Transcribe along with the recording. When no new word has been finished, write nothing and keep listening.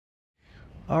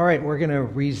All right, we're going to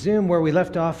resume where we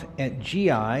left off at GI,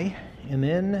 and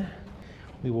then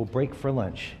we will break for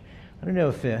lunch. I don't know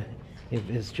if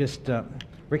it's just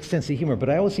Rick's sense of humor, but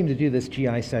I always seem to do this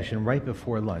GI session right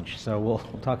before lunch, so we'll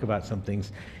talk about some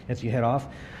things as you head off.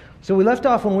 So we left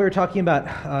off when we were talking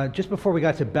about, just before we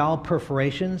got to bowel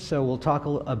perforation, so we'll talk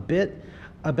a bit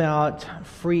about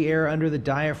free air under the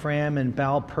diaphragm and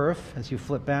bowel perf as you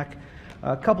flip back.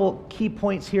 A couple key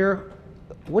points here.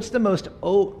 What's the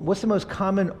most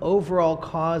common overall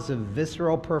cause of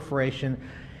visceral perforation?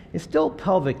 It's still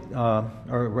pelvic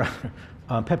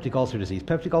peptic ulcer disease.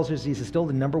 Peptic ulcer disease is still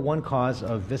the #1 cause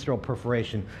of visceral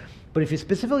perforation. But if you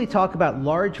specifically talk about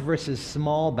large versus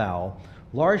small bowel,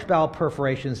 large bowel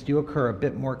perforations do occur a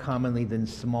bit more commonly than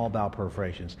small bowel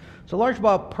perforations. So large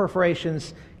bowel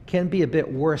perforations can be a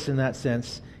bit worse in that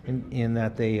sense, in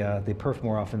that they perf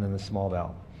more often than the small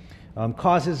bowel.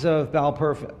 Causes of bowel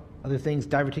perf. Other things,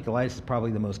 diverticulitis is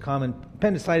probably the most common.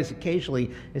 Appendicitis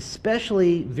occasionally,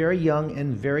 especially very young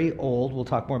and very old. We'll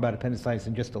talk more about appendicitis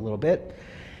in just a little bit.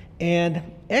 And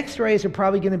x-rays are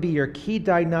probably going to be your key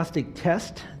diagnostic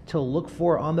test to look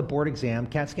for on the board exam.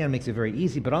 CAT scan makes it very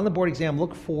easy, but on the board exam,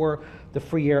 look for the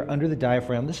free air under the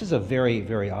diaphragm. This is a very,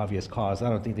 very obvious cause. I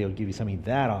don't think they would give you something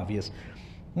that obvious.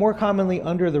 More commonly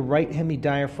under the right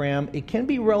hemidiaphragm. It can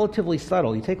be relatively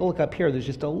subtle. You take a look up here, there's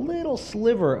just a little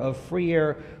sliver of free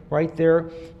air right there.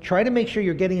 Try to make sure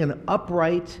you're getting an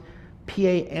upright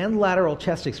PA and lateral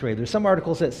chest x-ray. There's some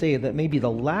articles that say that maybe the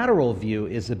lateral view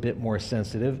is a bit more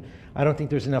sensitive. I don't think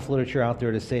there's enough literature out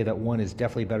there to say that one is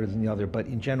definitely better than the other, but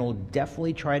in general,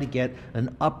 definitely try to get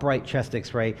an upright chest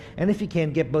x-ray, and if you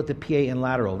can, get both the PA and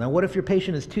lateral. Now, what if your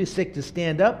patient is too sick to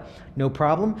stand up? No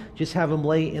problem. Just have them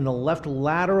lay in the left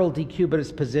lateral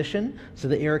decubitus position so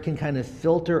the air can kind of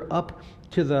filter up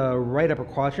to the right upper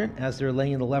quadrant as they're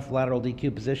laying in the left lateral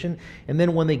decube position. And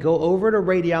then when they go over to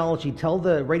radiology, tell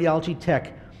the radiology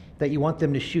tech that you want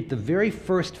them to shoot the very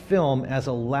first film as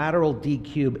a lateral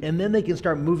decube, and then they can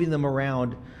start moving them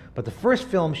around. But the first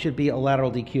film should be a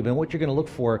lateral decube, and what you're going to look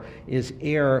for is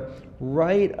air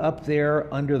right up there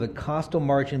under the costal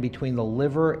margin between the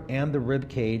liver and the rib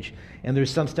cage. And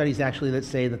there's some studies actually that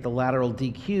say that the lateral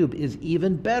decube is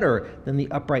even better than the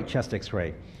upright chest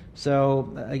x-ray.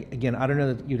 So again, I don't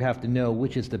know that you'd have to know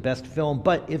which is the best film,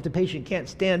 but if the patient can't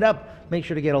stand up, make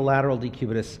sure to get a lateral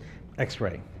decubitus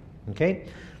x-ray. Okay?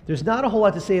 There's not a whole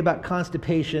lot to say about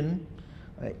constipation.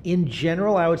 In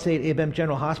general, I would say at ABM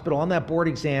General Hospital, on that board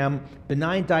exam,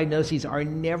 benign diagnoses are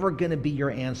never going to be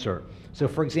your answer. So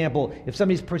for example, if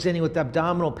somebody's presenting with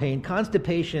abdominal pain,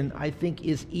 constipation, I think,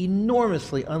 is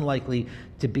enormously unlikely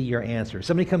to be your answer.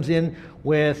 Somebody comes in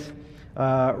with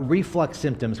reflux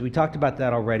symptoms. We talked about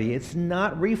that already. It's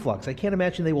not reflux. I can't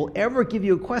imagine they will ever give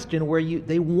you a question where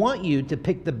they want you to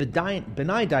pick the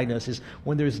benign diagnosis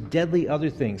when there's deadly other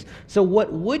things. So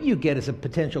what would you get as a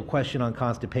potential question on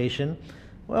constipation?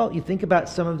 Well, you think about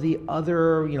some of the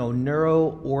other,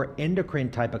 neuro or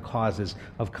endocrine type of causes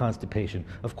of constipation.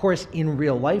 Of course, in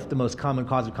real life, the most common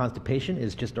cause of constipation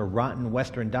is just a rotten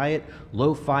Western diet,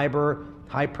 low fiber,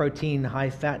 high protein, high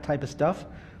fat type of stuff.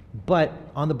 But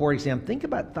on the board exam, think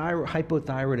about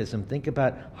hypothyroidism, think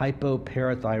about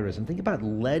hypoparathyroidism, think about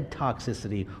lead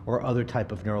toxicity or other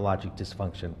type of neurologic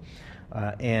dysfunction.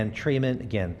 And treatment,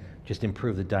 again, just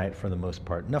improve the diet for the most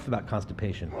part. Enough about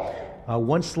constipation.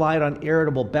 One slide on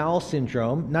irritable bowel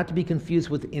syndrome, not to be confused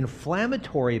with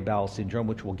inflammatory bowel syndrome,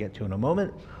 which we'll get to in a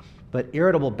moment. But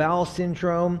irritable bowel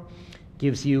syndrome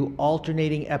gives you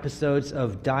alternating episodes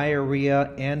of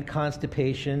diarrhea and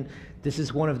constipation. This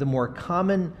is one of the more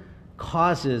common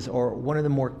causes, or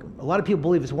a lot of people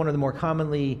believe it's one of the more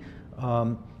commonly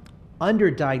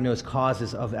underdiagnosed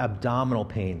causes of abdominal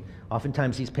pain.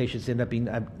 Oftentimes these patients end up being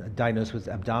diagnosed with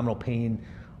abdominal pain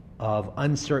of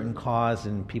uncertain cause,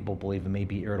 and people believe it may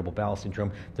be irritable bowel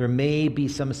syndrome. There may be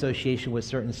some association with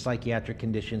certain psychiatric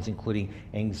conditions, including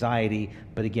anxiety,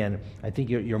 but again, I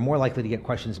think you're more likely to get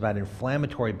questions about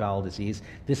inflammatory bowel disease.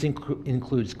 This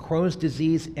includes Crohn's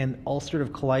disease and ulcerative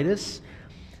colitis.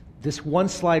 This one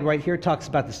slide right here talks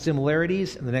about the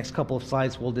similarities, and the next couple of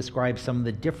slides will describe some of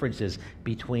the differences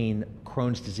between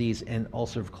Crohn's disease and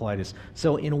ulcerative colitis.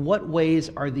 So in what ways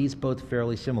are these both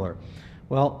fairly similar?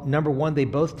 Well, number one, they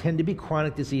both tend to be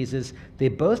chronic diseases. They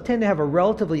both tend to have a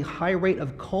relatively high rate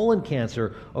of colon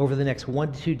cancer over the next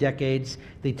 1 to 2 decades.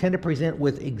 They tend to present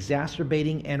with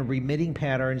exacerbating and remitting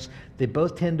patterns. They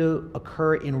both tend to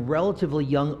occur in relatively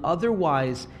young,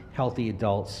 otherwise healthy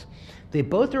adults. They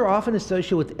both are often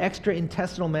associated with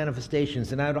extraintestinal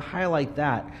manifestations, and I would highlight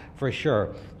that for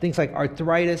sure. Things like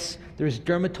arthritis, there's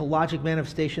dermatologic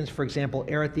manifestations, for example,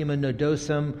 erythema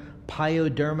nodosum,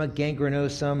 pyoderma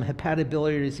gangrenosum,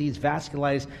 hepatobiliary disease,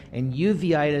 vasculitis, and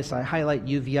uveitis. I highlight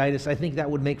uveitis. I think that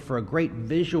would make for a great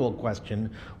visual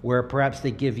question where perhaps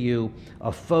they give you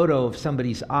a photo of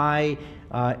somebody's eye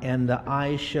and the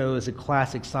eye shows a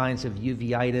classic signs of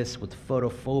uveitis with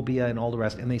photophobia and all the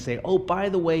rest. And they say, oh, by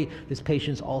the way, this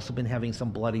patient's also been having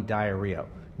some bloody diarrhea.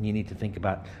 And you need to think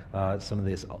about some of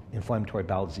this inflammatory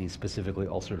bowel disease, specifically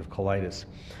ulcerative colitis.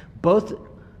 Both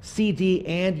CD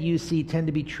and UC tend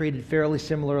to be treated fairly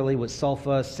similarly with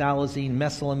sulfa, salazine,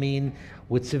 mesalamine.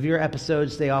 With severe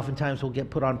episodes, they oftentimes will get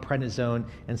put on prednisone,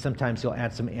 and sometimes you'll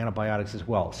add some antibiotics as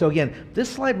well. So again, this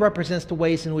slide represents the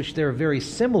ways in which they're very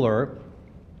similar.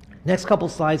 Next couple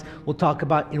slides, we'll talk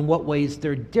about in what ways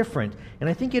they're different. And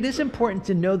I think it is important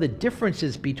to know the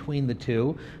differences between the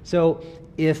two. So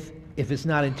if it's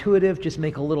not intuitive, just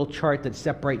make a little chart that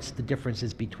separates the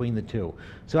differences between the two.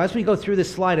 So as we go through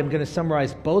this slide, I'm going to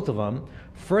summarize both of them.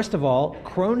 First of all,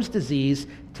 Crohn's disease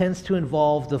tends to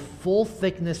involve the full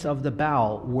thickness of the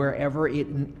bowel wherever it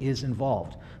is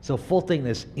involved. So full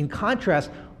thickness. In contrast,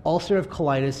 ulcerative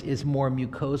colitis is more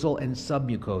mucosal and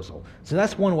submucosal. So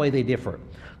that's one way they differ.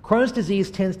 Crohn's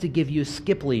disease tends to give you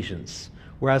skip lesions,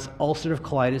 whereas ulcerative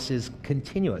colitis is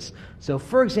continuous. So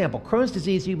for example, Crohn's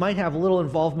disease, you might have a little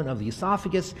involvement of the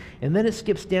esophagus, and then it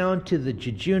skips down to the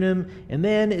jejunum, and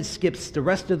then it skips the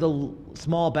rest of the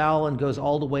small bowel and goes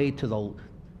all the way to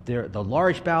the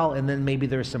large bowel, and then maybe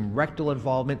there's some rectal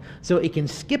involvement. So it can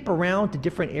skip around to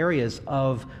different areas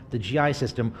of the GI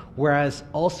system, whereas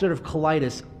ulcerative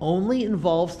colitis only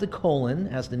involves the colon,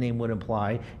 as the name would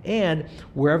imply, and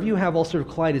wherever you have ulcerative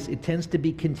colitis, it tends to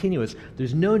be continuous.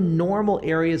 There's no normal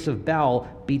areas of bowel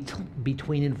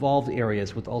between involved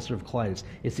areas with ulcerative colitis.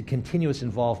 It's a continuous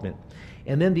involvement.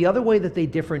 And then the other way that they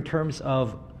differ in terms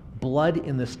of blood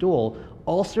in the stool,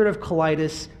 ulcerative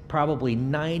colitis, probably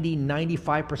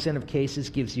 90–95% of cases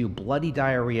gives you bloody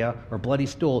diarrhea or bloody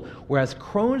stool, whereas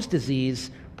Crohn's disease,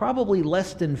 probably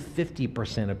less than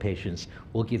 50% of patients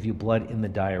will give you blood in the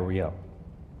diarrhea.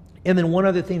 And then one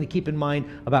other thing to keep in mind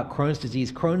about Crohn's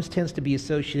disease, Crohn's tends to be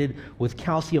associated with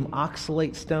calcium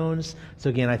oxalate stones. So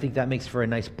again, I think that makes for a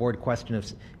nice board question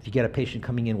if you get a patient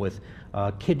coming in with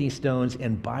kidney stones,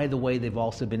 and by the way, they've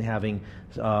also been having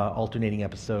alternating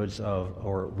episodes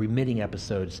or remitting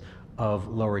episodes of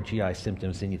lower GI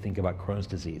symptoms, then you think about Crohn's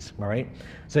disease, all right?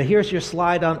 So here's your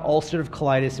slide on ulcerative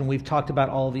colitis, and we've talked about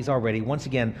all of these already. Once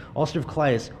again, ulcerative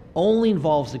colitis only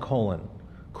involves the colon.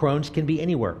 Crohn's can be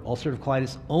anywhere. Ulcerative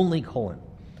colitis, only colon.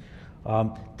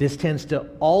 This tends to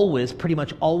pretty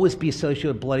much always be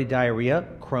associated with bloody diarrhea.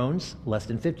 Crohn's, less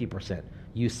than 50%.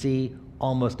 UC,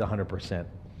 almost 100%.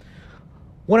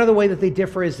 One other way that they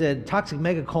differ is that toxic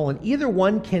megacolon, either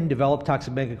one can develop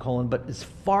toxic megacolon, but it's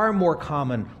far more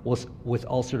common with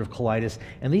ulcerative colitis,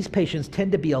 and these patients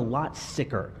tend to be a lot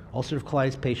sicker. Ulcerative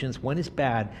colitis patients, when it's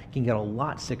bad, can get a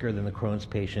lot sicker than the Crohn's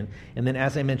patient. And then,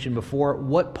 as I mentioned before,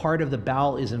 what part of the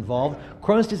bowel is involved?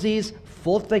 Crohn's disease,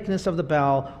 full thickness of the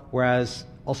bowel, whereas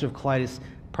ulcerative colitis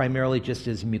primarily just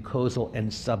is mucosal and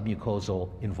submucosal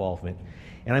involvement.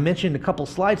 And I mentioned a couple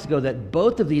slides ago that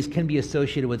both of these can be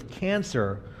associated with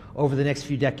cancer over the next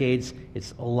few decades.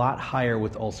 It's a lot higher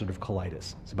with ulcerative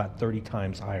colitis. It's about 30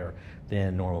 times higher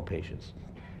than normal patients.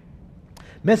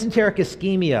 Mesenteric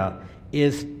ischemia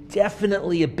is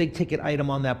definitely a big ticket item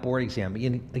on that board exam.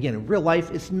 Again, in real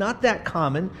life, it's not that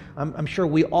common. I'm sure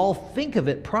we all think of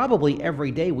it probably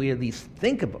every day. We at least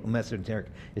think about mesenteric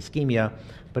ischemia,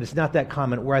 but it's not that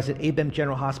common. Whereas at ABEM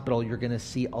General Hospital, you're going to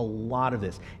see a lot of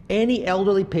this. Any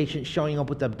elderly patient showing up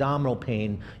with abdominal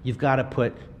pain, you've got to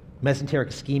put mesenteric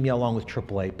ischemia along with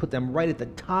AAA. Put them right at the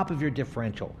top of your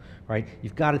differential, right?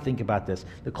 You've got to think about this.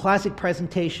 The classic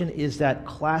presentation is that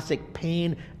classic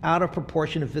pain out of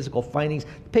proportion to physical findings.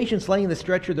 The patient's laying in the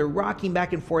stretcher, they're rocking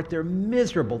back and forth, they're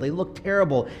miserable, they look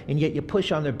terrible, and yet you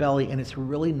push on their belly and it's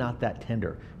really not that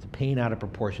tender. It's a pain out of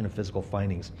proportion to physical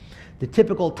findings. The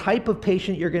typical type of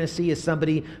patient you're going to see is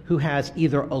somebody who has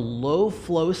either a low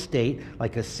flow state,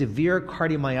 like a severe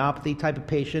cardiomyopathy type of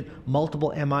patient,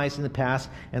 multiple MIs in the past,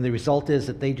 and the result is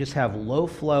that they just have low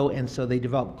flow, and so they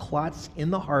develop clots in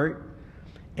the heart,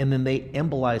 and then they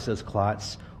embolize those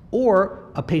clots. Or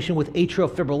a patient with atrial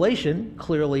fibrillation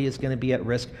clearly is going to be at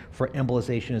risk for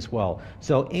embolization as well.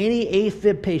 So any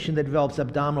AFib patient that develops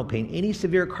abdominal pain, any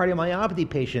severe cardiomyopathy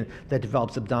patient that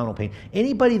develops abdominal pain,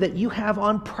 anybody that you have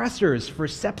on pressors for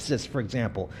sepsis, for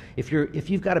example, if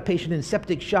you've got a patient in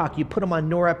septic shock, you put them on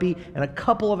norepi, and a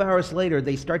couple of hours later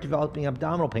they start developing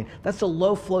abdominal pain. That's a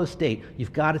low flow state.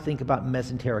 You've got to think about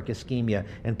mesenteric ischemia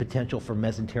and potential for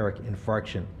mesenteric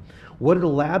infarction. What are the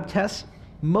lab tests?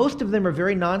 Most of them are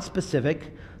very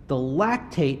nonspecific. The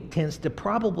lactate tends to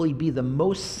probably be the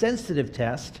most sensitive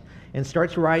test and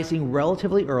starts rising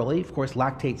relatively early. Of course,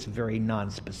 lactate's very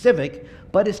nonspecific,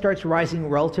 but it starts rising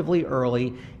relatively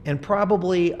early, and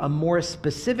probably a more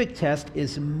specific test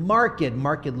is marked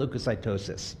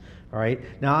leukocytosis. All right.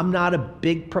 Now, I'm not a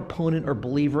big proponent or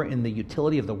believer in the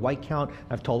utility of the white count.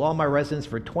 I've told all my residents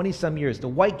for 20-some years, the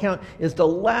white count is the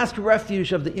last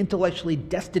refuge of the intellectually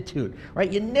destitute.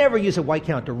 Right? You never use a white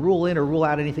count to rule in or rule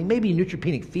out anything. Maybe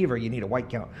neutropenic fever, you need a white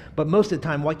count, but most of the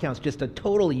time, white count's just a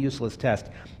totally useless test.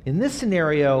 In this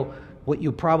scenario, what you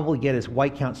probably get is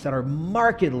white counts that are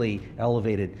markedly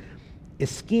elevated.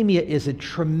 Ischemia is a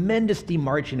tremendous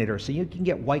demarginator, so you can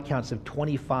get white counts of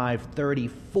 25, 30,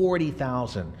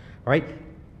 40,000. Right?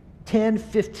 10,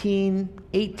 15,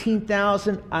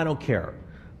 18,000, I don't care.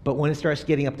 But when it starts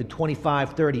getting up to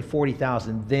 25, 30,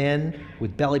 40,000, then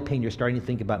with belly pain, you're starting to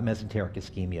think about mesenteric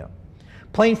ischemia.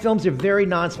 Plain films are very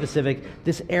nonspecific.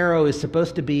 This arrow is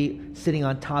supposed to be sitting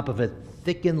on top of a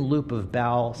thickened loop of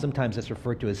bowel. Sometimes that's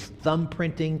referred to as thumb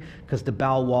printing because the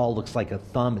bowel wall looks like a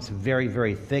thumb. It's very,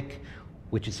 very thick,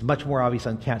 which is much more obvious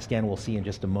on CAT scan. We'll see in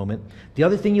just a moment. The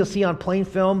other thing you'll see on plain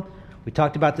film, we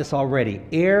talked about this already,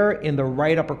 air in the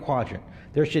right upper quadrant.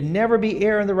 There should never be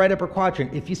air in the right upper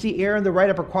quadrant. If you see air in the right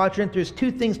upper quadrant, there's two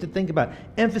things to think about: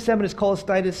 emphysematous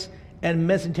cholestasis and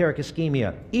mesenteric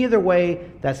ischemia. Either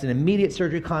way, that's an immediate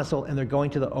surgery consult, and they're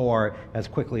going to the OR as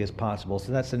quickly as possible.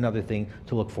 So that's another thing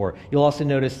to look for. You'll also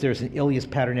notice there's an ileus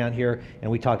pattern out here,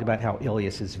 and we talked about how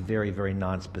ileus is very, very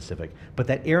nonspecific. But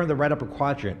that air in the right upper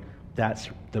quadrant, that's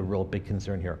the real big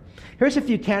concern here. Here's a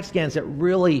few CAT scans that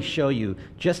really show you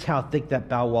just how thick that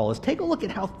bowel wall is. Take a look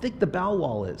at how thick the bowel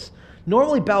wall is.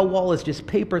 Normally, bowel wall is just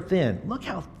paper thin. Look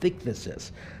how thick this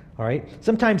is. All right.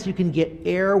 Sometimes you can get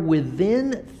air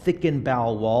within thickened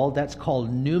bowel wall. That's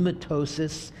called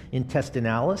pneumatosis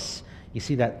intestinalis. You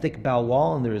see that thick bowel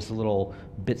wall, and there's little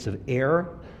bits of air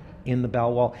in the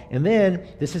bowel wall. And then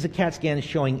this is a CAT scan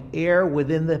showing air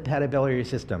within the hepatobiliary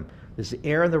system. This is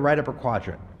air in the right upper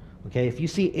quadrant. Okay, if you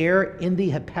see air in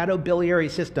the hepatobiliary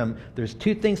system, there's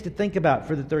two things to think about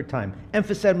for the third time: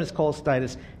 emphysematous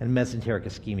cholestasis and mesenteric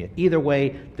ischemia. Either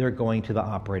way, they're going to the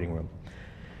operating room.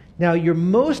 Now, your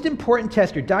most important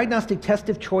test, your diagnostic test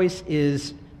of choice,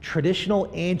 is traditional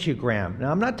angiogram.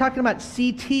 Now, I'm not talking about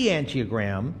CT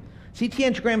angiogram. CT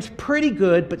angiogram's pretty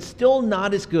good, but still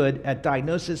not as good at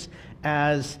diagnosis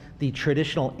as the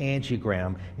traditional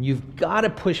angiogram. And you've got to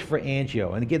push for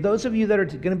angio. And again, those of you that are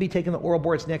going to be taking the oral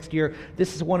boards next year,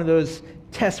 this is one of those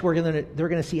tests where they're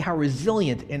going to see how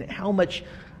resilient and how much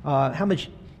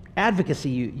advocacy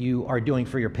you are doing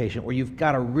for your patient, where you've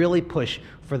got to really push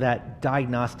for that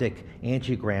diagnostic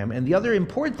angiogram. And the other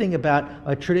important thing about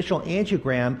a traditional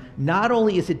angiogram, not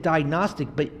only is it diagnostic,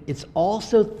 but it's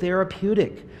also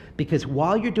therapeutic. Because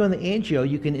while you're doing the angio,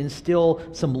 you can instill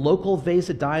some local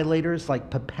vasodilators like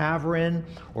papaverin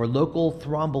or local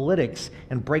thrombolytics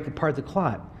and break apart the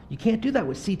clot. You can't do that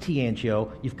with CT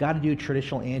angio. You've got to do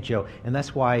traditional angio, and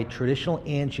that's why traditional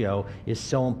angio is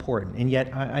so important. And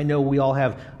yet, I know we all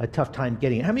have a tough time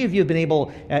getting it. How many of you have been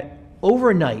able,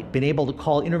 overnight, been able to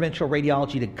call interventional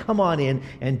radiology to come on in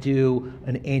and do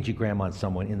an angiogram on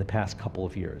someone in the past couple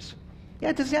of years? Yeah,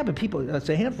 it doesn't happen. People, it's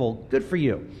a handful. Good for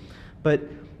you. But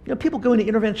people go into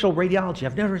interventional radiology.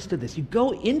 I've never understood this. You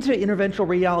go into interventional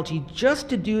radiology just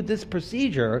to do this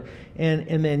procedure,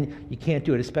 and then you can't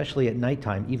do it, especially at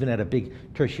nighttime, even at a big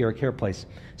tertiary care place.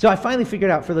 So I finally figured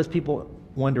out, for those people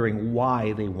wondering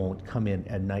why they won't come in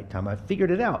at nighttime, I figured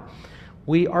it out.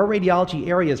 Our radiology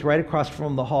area is right across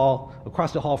the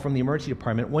hall from the emergency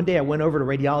department. One day I went over to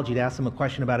radiology to ask them a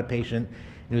question about a patient.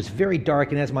 It was very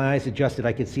dark, and as my eyes adjusted,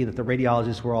 I could see that the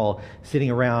radiologists were all sitting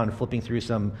around flipping through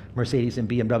some Mercedes and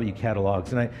BMW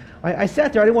catalogs. And I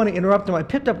sat there. I didn't want to interrupt them. I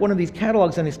picked up one of these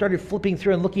catalogs, and I started flipping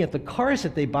through and looking at the cars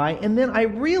that they buy. And then I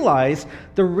realized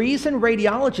the reason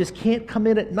radiologists can't come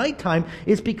in at nighttime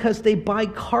is because they buy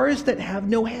cars that have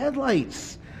no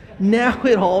headlights. Now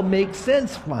it all makes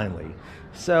sense, finally.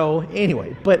 So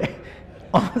anyway, but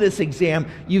on this exam,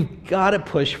 you've got to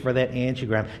push for that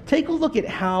angiogram. Take a look at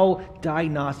how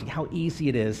diagnostic, how easy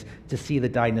it is to see the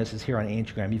diagnosis here on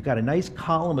angiogram. You've got a nice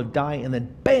column of dye, and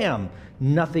then bam,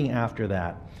 nothing after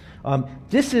that.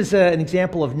 This is an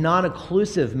example of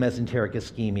non-occlusive mesenteric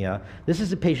ischemia. This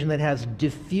is a patient that has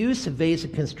diffuse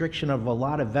vasoconstriction of a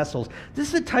lot of vessels. This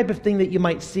is the type of thing that you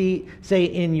might see, say,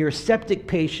 in your septic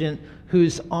patient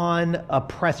who's on a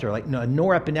pressor, like a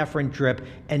norepinephrine drip,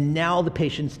 and now the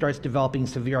patient starts developing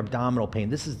severe abdominal pain.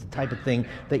 This is the type of thing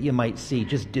that you might see,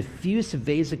 just diffuse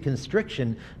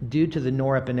vasoconstriction due to the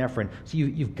norepinephrine. So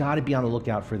you've got to be on the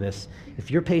lookout for this. If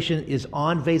your patient is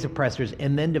on vasopressors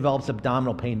and then develops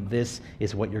abdominal pain, this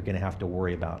is what you're going to have to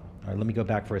worry about. All right, let me go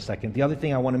back for a second. The other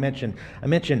thing I want to mention,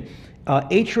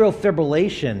 atrial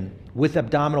fibrillation with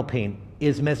abdominal pain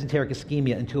is mesenteric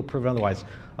ischemia until proven otherwise.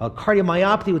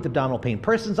 Cardiomyopathy with abdominal pain.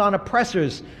 Persons on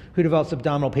oppressors who develops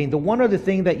abdominal pain. The one other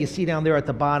thing that you see down there at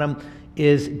the bottom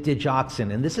is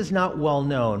digoxin, and this is not well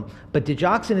known, but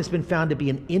digoxin has been found to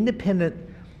be an independent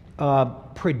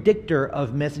predictor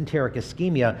of mesenteric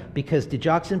ischemia because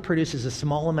digoxin produces a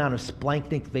small amount of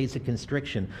splanchnic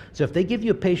vasoconstriction. So if they give you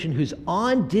a patient who's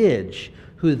on dig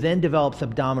who then develops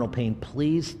abdominal pain,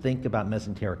 please think about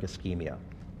mesenteric ischemia.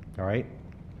 All right?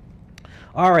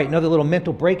 All right, another little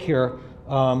mental break here.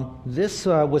 This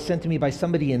was sent to me by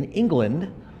somebody in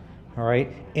England, all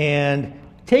right? And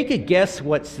take a guess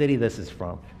what city this is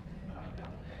from.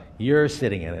 You're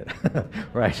sitting in it,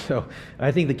 right? So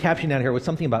I think the caption down here was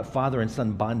something about father and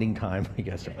son bonding time, I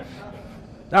guess.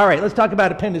 All right, let's talk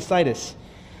about appendicitis.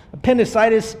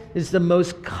 Appendicitis is the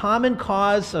most common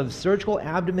cause of surgical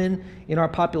abdomen in our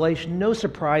population. No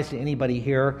surprise to anybody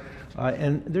here.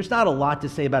 And there's not a lot to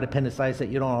say about appendicitis that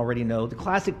you don't already know. The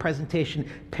classic presentation,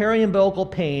 periumbilical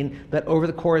pain that over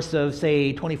the course of,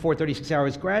 say, 24, 36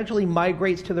 hours gradually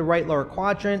migrates to the right lower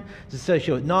quadrant. It's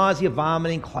associated with nausea,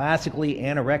 vomiting, classically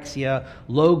anorexia,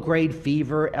 low-grade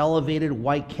fever, elevated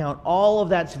white count. All of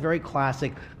that's very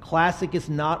classic. Classic is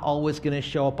not always going to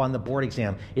show up on the board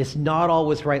exam. It's not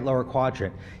always right lower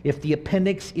quadrant. If the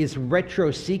appendix is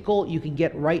retrocecal, you can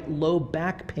get right low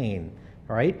back pain.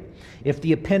 All right? If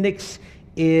the appendix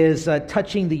is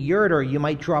touching the ureter, you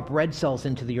might drop red cells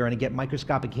into the urine and get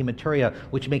microscopic hematuria,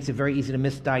 which makes it very easy to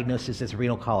misdiagnose as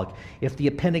renal colic. If the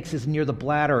appendix is near the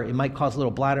bladder, it might cause a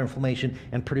little bladder inflammation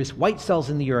and produce white cells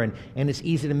in the urine, and it's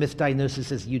easy to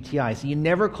misdiagnose as UTI. So you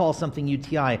never call something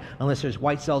UTI unless there's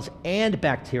white cells and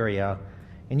bacteria,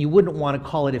 and you wouldn't want to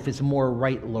call it if it's more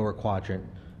right lower quadrant.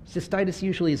 Cystitis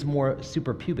usually is more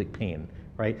suprapubic pain,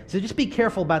 right? So just be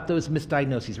careful about those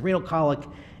misdiagnoses. Renal colic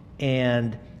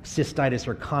and cystitis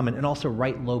are common, and also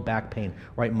right low back pain,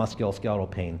 right musculoskeletal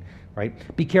pain,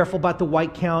 right? Be careful about the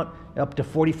white count. Up to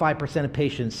 45% of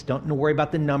patients, don't worry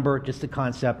about the number, just the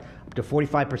concept. Up to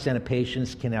 45% of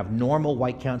patients can have normal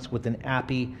white counts with an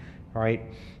API, all right?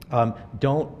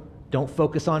 Don't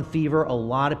focus on fever. A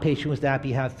lot of patients with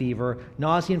API have fever.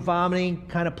 Nausea and vomiting,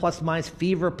 kind of plus minus.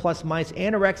 Fever plus minus.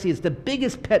 Anorexia is the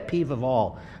biggest pet peeve of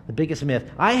all, the biggest myth.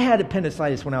 I had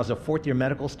appendicitis when I was a fourth-year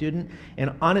medical student,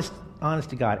 and honest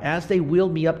to God, as they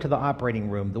wheeled me up to the operating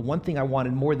room, the one thing I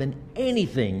wanted more than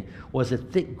anything was a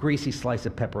thick, greasy slice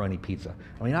of pepperoni pizza.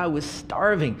 I mean, I was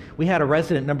starving. We had a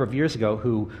resident a number of years ago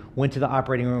who went to the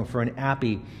operating room for an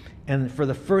API, and for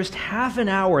the first half an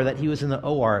hour that he was in the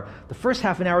OR, the first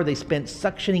half an hour they spent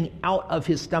suctioning out of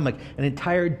his stomach an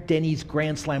entire Denny's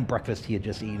Grand Slam breakfast he had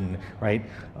just eaten, right?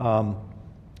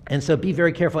 And so be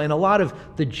very careful. And a lot of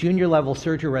the junior level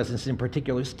surgery residents in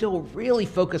particular still really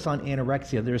focus on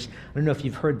anorexia. There's, I don't know if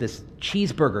you've heard this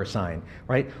cheeseburger sign,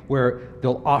 right? Where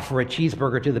they'll offer a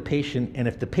cheeseburger to the patient, and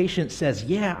if the patient says,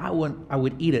 yeah, I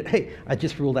would eat it, hey, I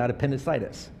just ruled out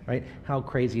appendicitis, right? How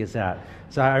crazy is that?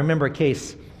 So I remember a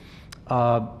case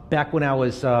back when I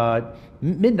was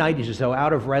mid-90s or so,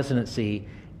 out of residency.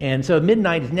 And so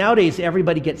mid-90s, nowadays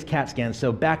everybody gets CAT scans.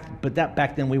 So back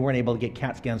then we weren't able to get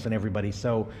CAT scans on everybody.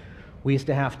 So we used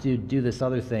to have to do this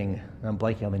other thing. I'm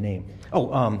blanking on the name.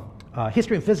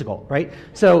 History and physical, right?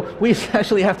 So we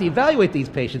actually have to evaluate these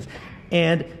patients.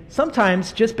 And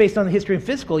sometimes, just based on the history and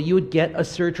physical, you would get a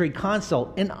surgery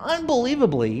consult. And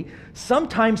unbelievably,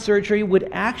 sometimes surgery would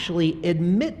actually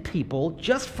admit people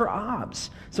just for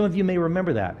obs. Some of you may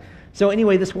remember that. So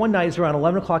anyway, this one night, it was around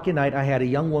 11 o'clock at night, I had a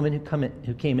young woman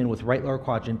who came in with right lower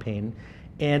quadrant pain.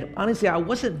 And honestly, I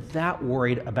wasn't that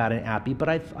worried about an API, but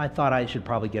I thought I should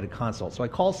probably get a consult. So I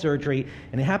called surgery,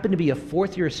 and it happened to be a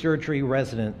fourth-year surgery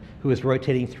resident who was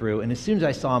rotating through. And as soon as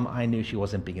I saw him, I knew she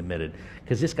wasn't being admitted,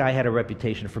 because this guy had a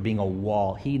reputation for being a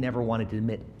wall. He never wanted to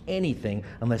admit anything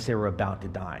unless they were about to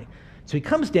die. So he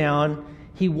comes down,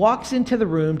 he walks into the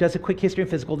room, does a quick history and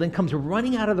physical, then comes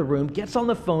running out of the room, gets on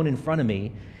the phone in front of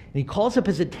me, and he calls up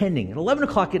his attending at 11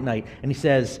 o'clock at night, and he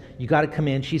says, you got to come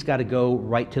in. She's got to go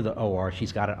right to the OR.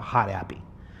 She's got a hot API.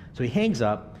 So he hangs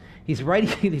up. He's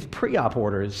writing these pre-op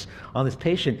orders on this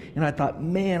patient, and I thought,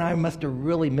 man, I must have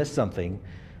really missed something.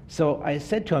 So I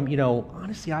said to him,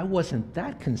 honestly, I wasn't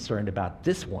that concerned about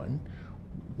this one.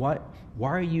 Why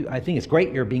are you, I think it's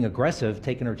great you're being aggressive,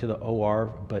 taking her to the OR,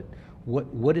 but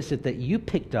what is it that you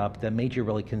picked up that made you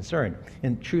really concerned?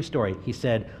 And true story, he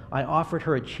said, I offered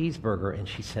her a cheeseburger and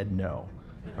she said no,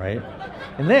 right?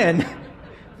 And then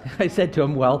I said to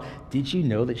him, well, did you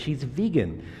know that she's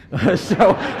vegan?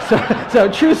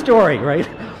 So true story, right?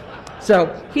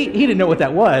 So he didn't know what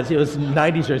that was. It was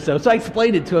 90s or so. So I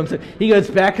explained it to him. So he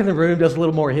goes back in the room, does a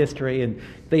little more history, and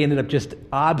they ended up just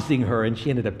obsing her, and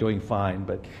she ended up doing fine.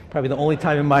 But probably the only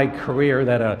time in my career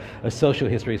that a social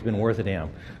history has been worth a damn.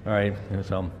 All right.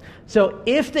 So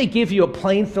if they give you a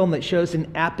plain film that shows an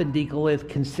appendicolith,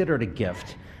 consider it a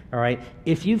gift. All right.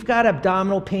 If you've got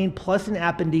abdominal pain plus an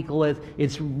appendicolith,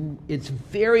 it's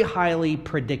very highly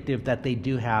predictive that they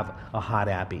do have a hot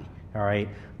appy. All right.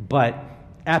 But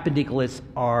appendicoliths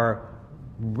are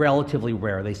relatively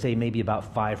rare. They say maybe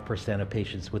about 5% of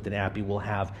patients with an appy will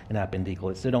have an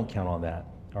appendicolith, so don't count on that.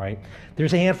 All right.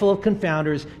 There's a handful of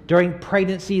confounders. During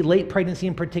pregnancy, late pregnancy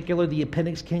in particular, the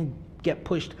appendix can get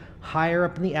pushed higher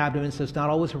up in the abdomen, so it's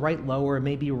not always right lower, it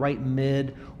may be right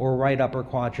mid or right upper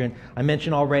quadrant. I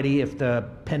mentioned already if the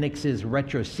appendix is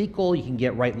retrocecal, you can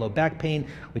get right low back pain.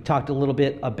 We talked a little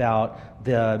bit about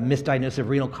the misdiagnosis of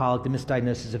renal colic, the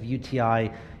misdiagnosis of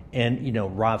UTI,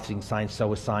 and, Rothschild sign,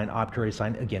 psoas sign, obturator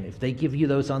sign. Again, if they give you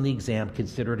those on the exam,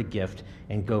 consider it a gift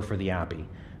and go for the appy.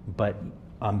 But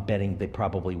I'm betting they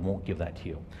probably won't give that to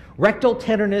you. Rectal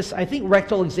tenderness, I think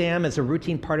rectal exam as a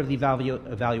routine part of the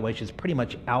evaluation is pretty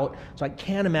much out, so I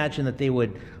can't imagine that they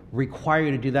would require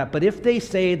you to do that. But if they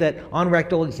say that on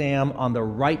rectal exam, on the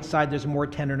right side there's more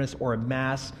tenderness or a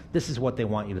mass, this is what they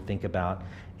want you to think about.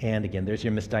 And again, there's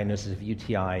your misdiagnosis of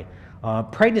UTI.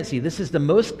 Pregnancy, this is the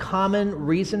most common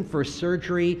reason for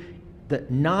surgery, the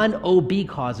non-OB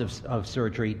cause of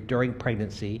surgery during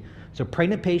pregnancy. So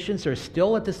pregnant patients are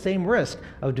still at the same risk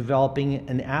of developing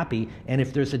an appy, and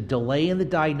if there's a delay in the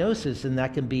diagnosis, then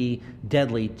that can be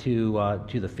deadly to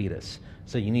the fetus.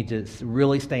 So you need to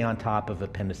really stay on top of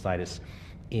appendicitis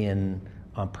in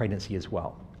pregnancy as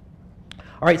well.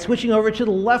 All right, switching over to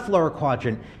the left lower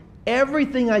quadrant.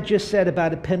 Everything I just said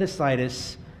about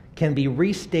appendicitis can be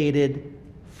restated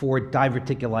for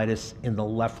diverticulitis in the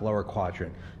left lower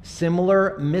quadrant.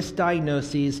 Similar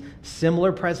misdiagnoses,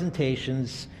 similar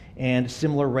presentations, and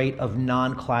similar rate of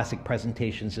non-classic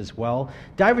presentations as well.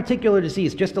 Diverticular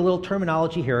disease, just a little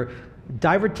terminology here.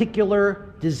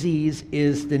 Diverticular disease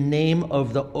is the name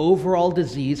of the overall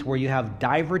disease where you have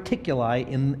diverticuli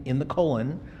in the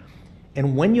colon.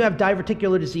 And when you have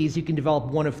diverticular disease, you can develop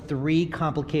one of three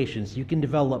complications. You can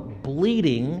develop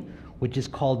bleeding, which is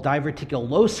called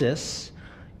diverticulosis.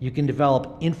 You can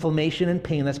develop inflammation and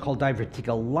pain, that's called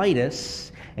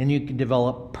diverticulitis. And you can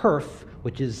develop perf,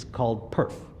 which is called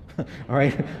perf. All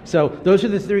right? So those are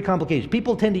the three complications.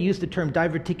 People tend to use the term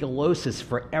diverticulosis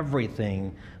for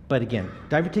everything. But again,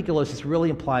 diverticulosis really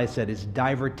implies that it's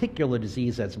diverticular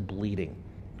disease that's bleeding.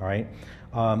 All right?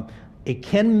 It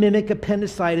can mimic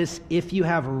appendicitis if you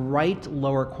have right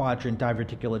lower quadrant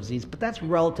diverticular disease, but that's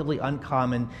relatively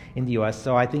uncommon in the U.S.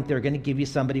 So I think they're going to give you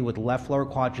somebody with left lower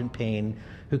quadrant pain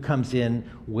who comes in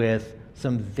with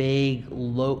some vague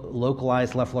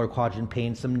localized left lower quadrant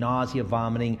pain, some nausea,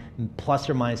 vomiting, plus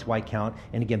or minus white count.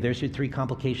 And again, there's your three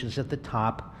complications at the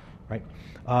top. Right?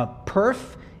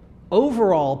 Perf.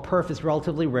 Overall, perf is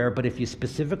relatively rare, but if you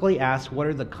specifically ask what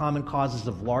are the common causes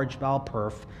of large bowel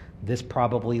perf, this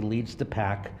probably leads the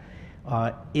pack.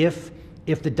 If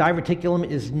the diverticulum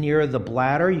is near the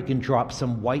bladder, you can drop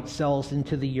some white cells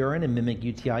into the urine and mimic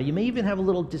UTI. You may even have a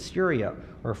little dysuria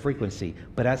or frequency.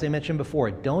 But as I mentioned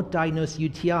before, don't diagnose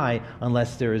UTI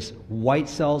unless there's white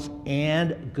cells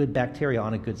and good bacteria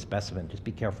on a good specimen. Just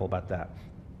be careful about that.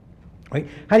 Right?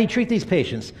 How do you treat these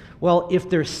patients? Well, if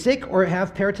they're sick or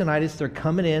have peritonitis, they're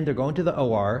coming in, they're going to the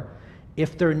OR.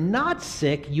 If they're not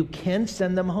sick, you can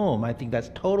send them home. I think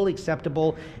that's totally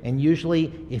acceptable. And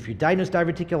usually, if you diagnose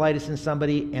diverticulitis in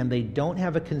somebody and they don't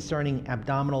have a concerning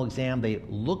abdominal exam, they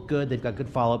look good, they've got good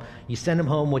follow-up, you send them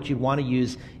home. What you want to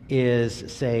use is,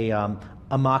 say,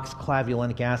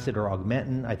 amoxiclavulinic acid or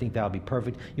augmentin. I think that would be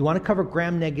perfect. You want to cover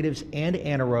gram negatives and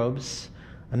anaerobes.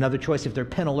 Another choice, if they're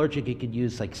penallergic, you could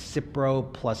use like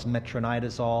Cipro plus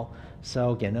metronidazole.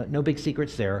 So again, no big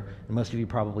secrets there. And most of you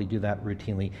probably do that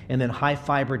routinely. And then high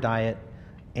fiber diet,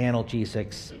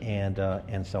 analgesics,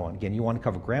 and so on. Again, you want to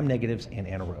cover gram negatives and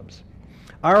anaerobes.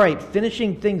 All right,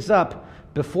 finishing things up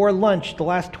before lunch, the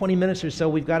last 20 minutes or so,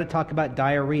 we've got to talk about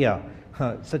diarrhea.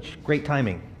 Such great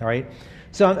timing, all right?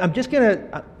 So I'm just going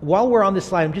to, while we're on this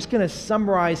slide, I'm just going to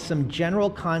summarize some general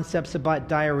concepts about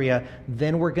diarrhea,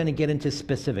 then we're going to get into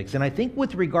specifics. And I think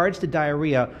with regards to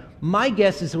diarrhea, my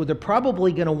guess is that they're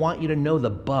probably going to want you to know the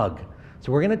bug.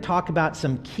 So we're going to talk about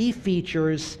some key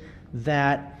features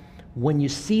that when you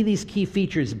see these key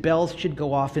features, bells should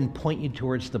go off and point you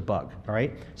towards the bug, all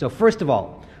right? So first of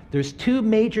all, there's two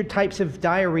major types of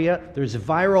diarrhea. There's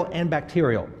viral and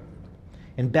bacterial.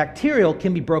 And bacterial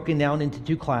can be broken down into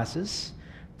two classes.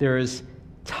 There's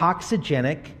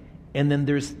toxigenic, and then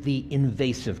there's the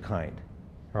invasive kind,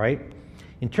 all right?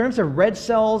 In terms of red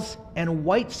cells and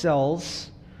white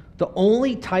cells, the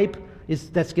only type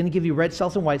that's going to give you red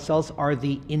cells and white cells are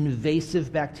the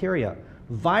invasive bacteria.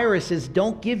 Viruses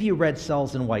don't give you red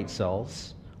cells and white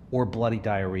cells or bloody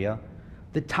diarrhea.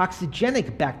 The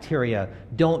toxigenic bacteria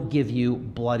don't give you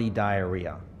bloody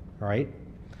diarrhea, all right?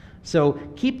 So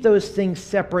keep those things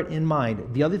separate in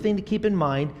mind. The other thing to keep in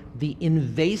mind, the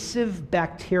invasive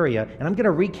bacteria, and I'm going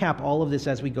to recap all of this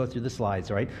as we go through the slides,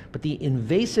 all right? But the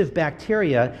invasive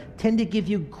bacteria tend to give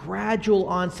you gradual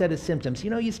onset of symptoms.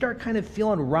 You know, you start kind of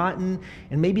feeling rotten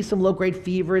and maybe some low-grade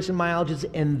fevers and myalgias,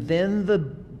 and then the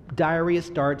diarrhea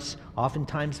starts,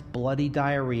 oftentimes bloody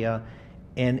diarrhea,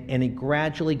 and it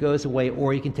gradually goes away,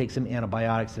 or you can take some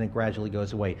antibiotics and it gradually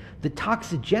goes away. The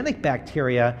toxigenic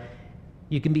bacteria,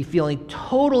 you can be feeling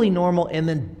totally normal, and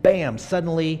then bam,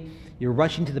 suddenly you're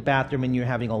rushing to the bathroom and you're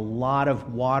having a lot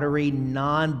of watery,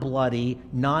 non-bloody,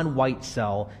 non-white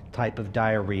cell type of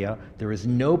diarrhea. There is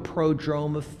no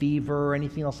prodrome of fever or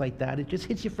anything else like that. It just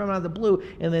hits you from out of the blue,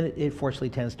 and then it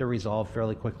fortunately tends to resolve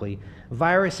fairly quickly.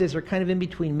 Viruses are kind of in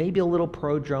between, maybe a little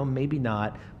prodrome, maybe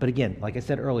not. But again, like I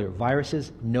said earlier,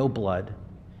 viruses, no blood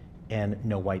and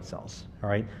no white cells, all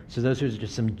right? So those are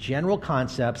just some general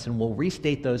concepts, and we'll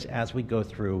restate those as we go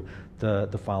through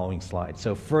the following slides.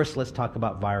 So first, let's talk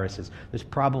about viruses. There's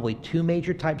probably two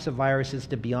major types of viruses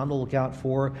to be on the lookout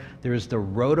for. There's the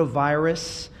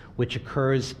rotavirus, which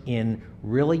occurs in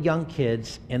really young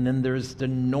kids, and then there's the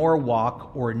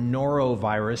Norwalk or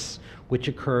norovirus, which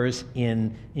occurs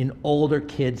in older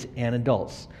kids and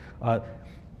adults.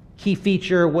 Key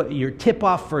feature, what your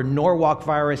tip-off for Norwalk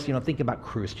virus, you know, think about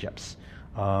cruise ships,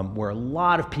 where a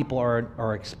lot of people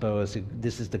are exposed.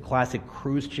 This is the classic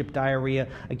cruise ship diarrhea.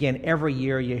 Again, every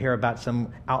year you hear about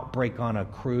some outbreak on a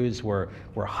cruise where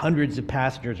hundreds of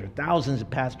passengers or thousands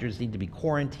of passengers need to be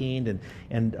quarantined,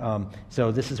 and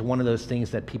so this is one of those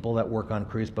things that people that work on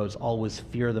cruise boats always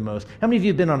fear the most. How many of you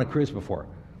have been on a cruise before?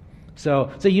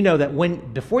 So you know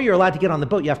that before you're allowed to get on the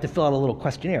boat, you have to fill out a little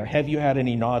questionnaire. Have you had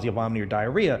any nausea, vomiting, or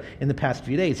diarrhea in the past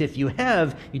few days? If you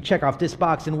have, you check off this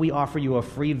box, and we offer you a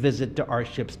free visit to our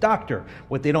ship's doctor.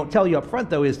 What they don't tell you up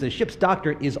front, though, is the ship's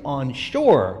doctor is on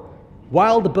shore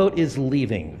while the boat is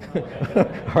leaving.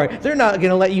 All right, they're not going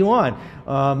to let you on.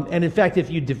 And in fact, if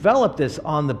you develop this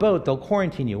on the boat, they'll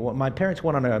quarantine you. Well, my parents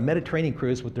went on a Mediterranean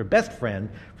cruise with their best friend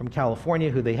from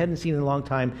California, who they hadn't seen in a long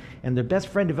time, and their best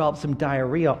friend developed some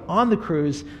diarrhea on the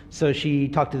cruise, so she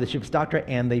talked to the ship's doctor,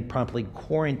 and they promptly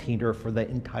quarantined her for the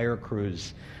entire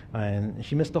cruise. And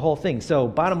she missed the whole thing. So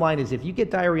bottom line is, if you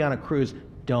get diarrhea on a cruise,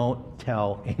 don't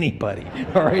tell anybody,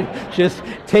 all right? Just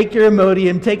take your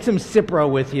Imodium, take some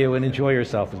Cipro with you, and enjoy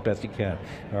yourself as best you can,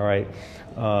 all right?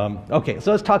 Okay, so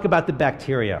let's talk about the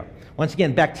bacteria. Once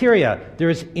again, bacteria,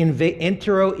 there's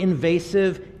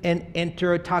enteroinvasive and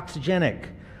enterotoxigenic.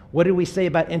 What did we say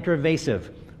about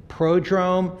enteroinvasive?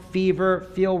 Prodrome, fever,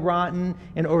 feel rotten,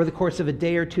 and over the course of a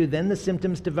day or two, then the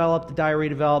symptoms develop, the diarrhea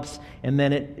develops, and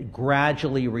then it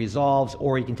gradually resolves,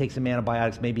 or you can take some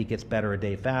antibiotics, maybe it gets better a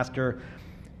day faster.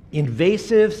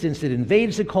 Invasive, since it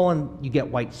invades the colon, you get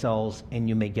white cells and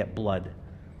you may get blood.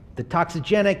 The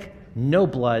toxigenic, no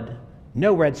blood,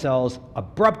 no red cells,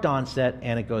 abrupt onset,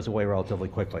 and it goes away relatively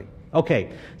quickly.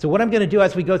 Okay, so what I'm going to do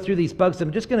as we go through these bugs,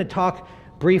 I'm just going to talk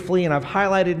briefly, and I've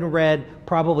highlighted in red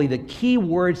probably the key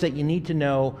words that you need to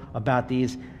know about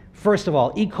these. First of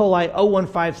all, E. coli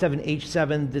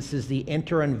 0157H7, this is the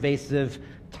enteroinvasive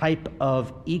type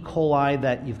of E. coli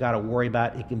that you've got to worry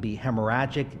about. It can be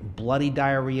hemorrhagic, bloody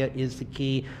diarrhea is the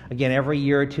key. Again, every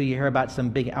year or two you hear about some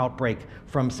big outbreak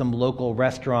from some local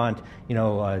restaurant. You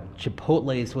know,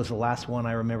 Chipotle's was the last one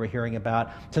I remember hearing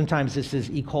about. Sometimes this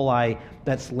is E. coli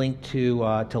that's linked to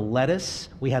lettuce.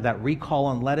 We had that recall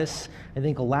on lettuce, I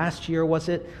think last year, was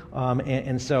it?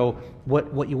 And so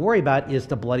what you worry about is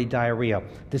the bloody diarrhea.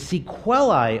 The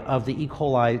sequelae of the E.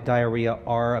 coli diarrhea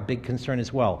are a big concern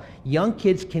as well. Young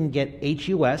kids can get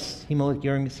HUS, hemolytic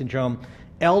uremic syndrome.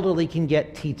 Elderly can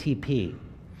get TTP.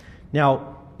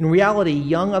 Now, in reality,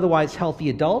 young, otherwise healthy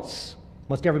adults,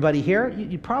 most everybody here,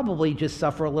 you probably just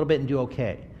suffer a little bit and do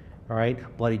okay. All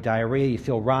right, bloody diarrhea, you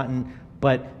feel rotten.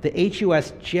 But the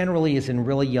HUS generally is in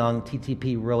really young,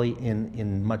 TTP really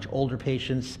in much older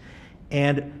patients.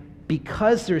 And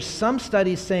because there's some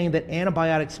studies saying that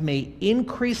antibiotics may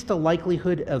increase the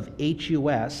likelihood of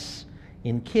HUS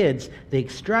in kids. They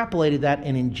extrapolated that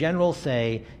and in general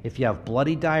say, if you have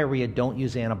bloody diarrhea, don't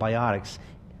use antibiotics.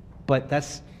 But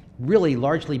that's really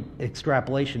largely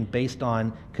extrapolation based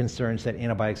on concerns that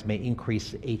antibiotics may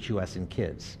increase HUS in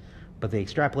kids. But they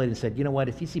extrapolated and said, you know what,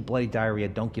 if you see bloody diarrhea,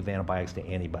 don't give antibiotics to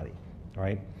anybody, all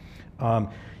right?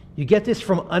 You get this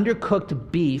from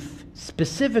undercooked beef,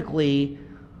 specifically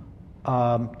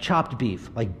chopped beef,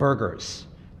 like burgers,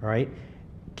 all right?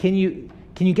 Can you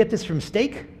get this from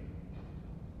steak?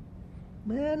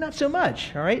 Not so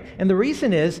much, all right? And the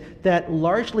reason is that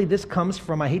largely this comes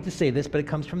from, I hate to say this, but it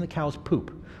comes from the cow's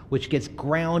poop, which gets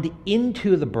ground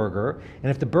into the burger.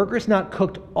 And if the burger's not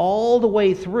cooked all the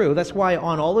way through, that's why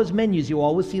on all those menus you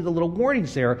always see the little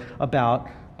warnings there about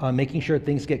making sure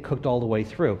things get cooked all the way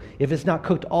through. If it's not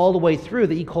cooked all the way through,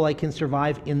 the E. coli can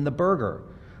survive in the burger.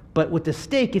 But with the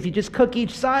steak, if you just cook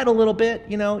each side a little bit,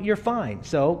 you know, you're fine.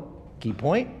 So, key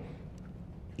point,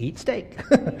 eat steak,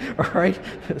 all right?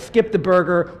 Skip the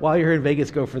burger. While you're in Vegas,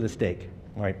 go for the steak,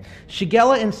 all right?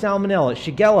 Shigella and Salmonella.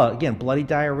 Shigella, again, bloody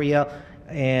diarrhea.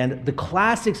 And the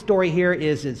classic story here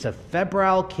is it's a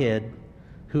febrile kid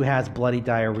who has bloody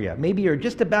diarrhea. Maybe you're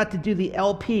just about to do the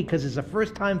LP because it's a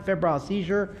first-time febrile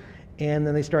seizure, and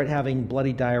then they start having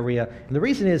bloody diarrhea. And the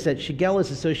reason is that Shigella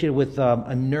is associated with a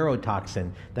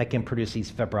neurotoxin that can produce these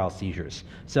febrile seizures.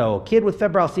 So a kid with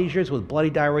febrile seizures with bloody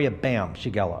diarrhea, bam,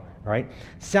 Shigella, all right?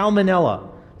 Salmonella.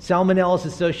 Salmonella is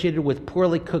associated with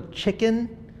poorly cooked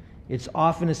chicken. It's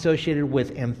often associated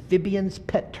with amphibians,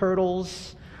 pet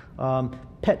turtles,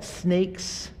 pet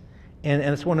snakes, and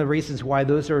it's one of the reasons why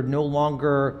those are it's no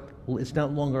longer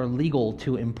legal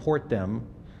to import them.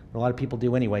 A lot of people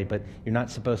do anyway, but you're not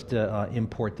supposed to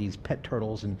import these pet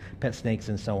turtles and pet snakes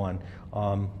and so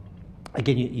on.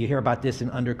 Again, you hear about this in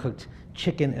undercooked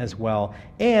chicken as well.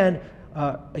 And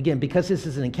again, because this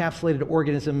is an encapsulated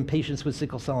organism, patients with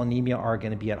sickle cell anemia are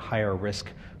going to be at higher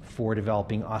risk for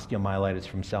developing osteomyelitis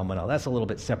from salmonella. That's a little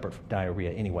bit separate from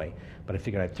diarrhea anyway, but I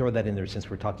figured I'd throw that in there since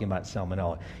we're talking about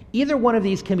salmonella. Either one of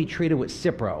these can be treated with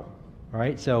Cipro, all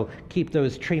right? So keep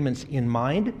those treatments in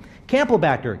mind.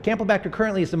 Campylobacter. Campylobacter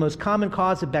currently is the most common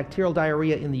cause of bacterial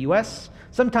diarrhea in the U.S.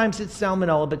 Sometimes it's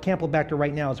salmonella, but Campylobacter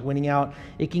right now is winning out.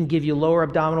 It can give you lower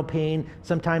abdominal pain.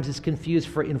 Sometimes it's confused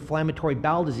for inflammatory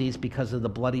bowel disease because of the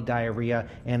bloody diarrhea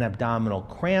and abdominal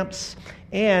cramps.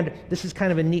 And this is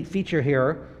kind of a neat feature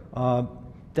here,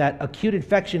 that acute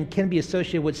infection can be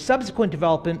associated with subsequent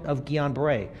development of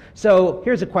Guillain-Barré. So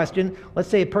here's a question. Let's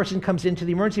say a person comes into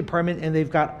the emergency department and they've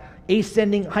got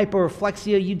ascending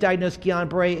hyperreflexia. You diagnose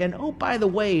Guillain-Barré, and oh, by the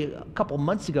way, a couple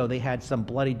months ago they had some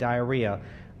bloody diarrhea.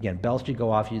 Again, bells should go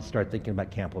off. You'd start thinking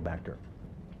about Campylobacter.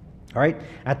 All right,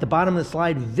 at the bottom of the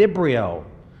slide, Vibrio.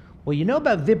 Well, you know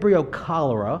about Vibrio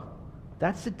cholera.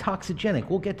 That's the toxigenic.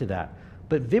 We'll get to that.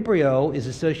 But Vibrio is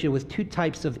associated with two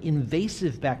types of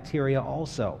invasive bacteria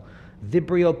also,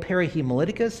 Vibrio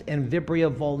perihemolyticus and Vibrio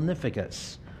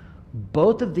vulnificus.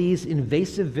 Both of these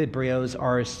invasive Vibrios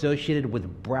are associated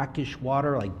with brackish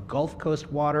water, like Gulf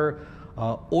Coast water,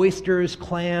 oysters,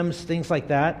 clams, things like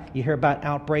that. You hear about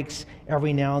outbreaks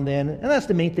every now and then, and that's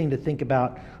the main thing to think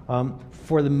about.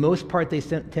 For the most part, they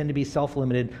tend to be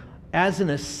self-limited. As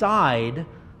an aside,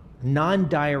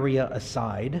 non-diarrhea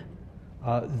aside,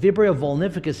 Vibrio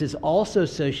vulnificus is also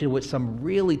associated with some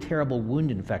really terrible wound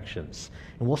infections.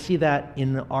 And we'll see that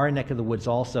in our neck of the woods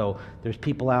also. There's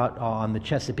people out on the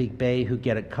Chesapeake Bay who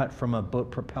get a cut from a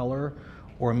boat propeller,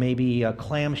 or maybe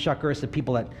clam shuckers, the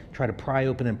people that try to pry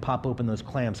open and pop open those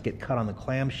clams get cut on the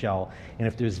clam shell. And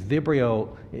if there's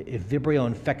Vibrio, if Vibrio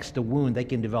infects the wound, they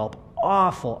can develop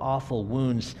awful, awful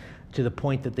wounds to the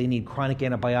point that they need chronic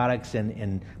antibiotics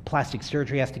and plastic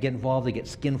surgery has to get involved. They get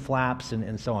skin flaps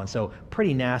and so on. So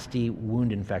pretty nasty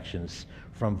wound infections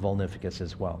from vulnificus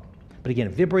as well. But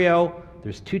again, Vibrio,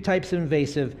 there's two types of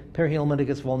invasive,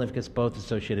 perihemolyticus, vulnificus, both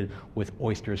associated with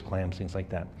oysters, clams, things like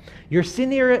that.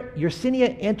 Yersinia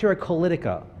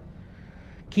enterocolitica.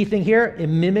 Key thing here, it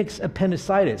mimics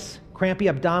appendicitis. Crampy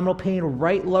abdominal pain,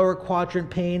 right lower quadrant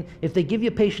pain. If they give you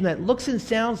a patient that looks and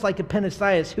sounds like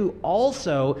appendicitis who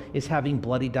also is having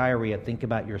bloody diarrhea, think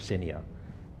about Yersinia,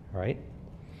 all right?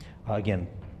 Again,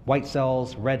 white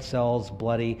cells, red cells,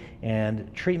 bloody,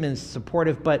 and treatment is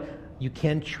supportive, but you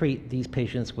can treat these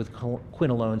patients with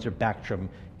quinolones or Bactrim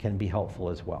can be helpful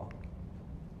as well.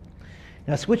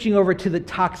 Now switching over to the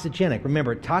toxigenic.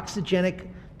 Remember, toxigenic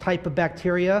type of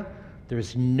bacteria,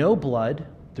 there's no blood,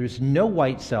 there's no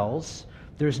white cells,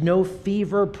 there's no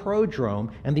fever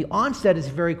prodrome, and the onset is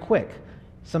very quick,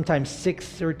 sometimes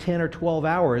 6 or 10 or 12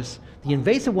 hours. The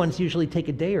invasive ones usually take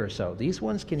a day or so. These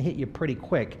ones can hit you pretty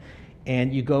quick.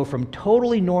 and you go from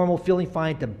totally normal, feeling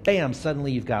fine, to bam,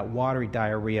 suddenly you've got watery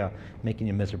diarrhea, making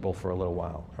you miserable for a little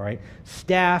while, all right?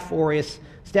 Staph aureus.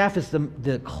 Staph is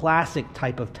the classic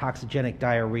type of toxigenic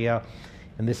diarrhea,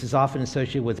 and this is often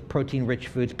associated with protein-rich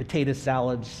foods, potato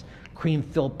salads,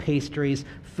 cream-filled pastries,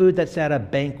 food that's at a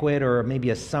banquet or maybe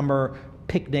a summer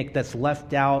picnic that's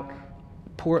left out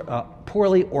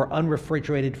poorly or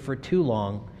unrefrigerated for too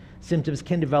long. Symptoms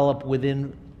can develop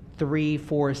within 3,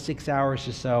 4, 6 hours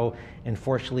or so, and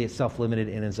fortunately it's self-limited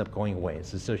and ends up going away.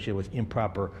 It's associated with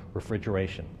improper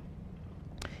refrigeration.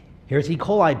 Here's E.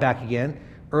 coli back again.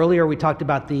 Earlier we talked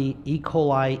about the E.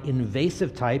 coli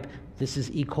invasive type. This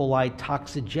is E. coli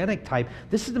toxigenic type.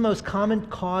 This is the most common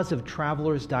cause of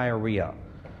travelers' diarrhea.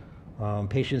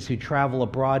 Patients who travel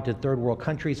abroad to third world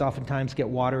countries oftentimes get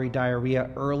watery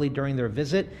diarrhea early during their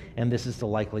visit, and this is the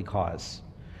likely cause.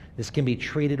 This can be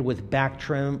treated with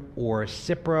Bactrim or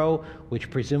Cipro, which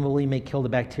presumably may kill the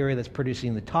bacteria that's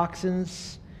producing the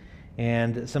toxins.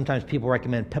 And sometimes people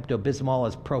recommend Pepto-Bismol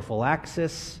as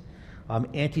prophylaxis.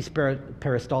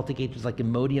 Anti-peristaltic agents like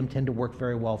Imodium tend to work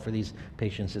very well for these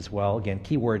patients as well. Again,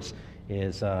 keywords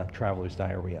is traveler's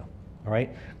diarrhea. All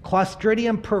right.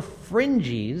 Clostridium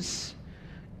perfringens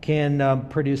can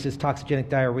produce this toxigenic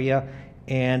diarrhea.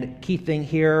 And key thing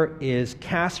here is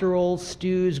casseroles,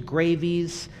 stews,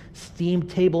 gravies, steamed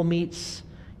table meats.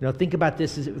 You know, think about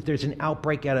this as if there's an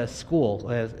outbreak at a school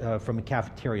from a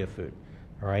cafeteria food.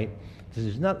 All right. So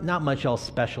there's not much else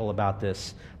special about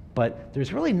this, but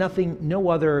there's really no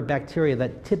other bacteria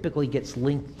that typically gets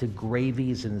linked to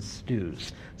gravies and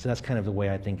stews. So that's kind of the way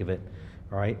I think of it.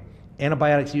 All right.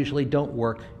 Antibiotics usually don't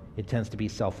work. It tends to be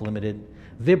self-limited.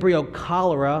 Vibrio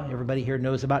cholera, everybody here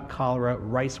knows about cholera,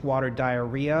 rice water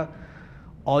diarrhea.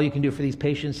 All you can do for these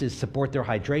patients is support their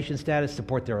hydration status,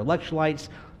 support their electrolytes.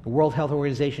 The World Health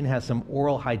Organization has some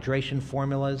oral hydration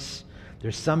formulas.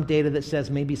 There's some data that says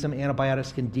maybe some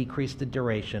antibiotics can decrease the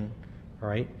duration, all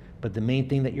right? But the main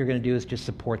thing that you're going to do is just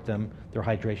support them, their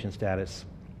hydration status.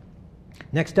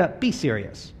 Next up, B.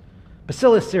 cereus.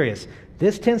 Bacillus cereus.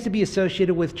 This tends to be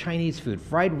associated with Chinese food,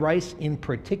 fried rice in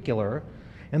particular.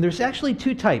 And there's actually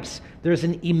two types. There's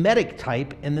an emetic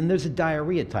type, and then there's a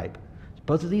diarrhea type.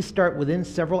 Both of these start within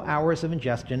several hours of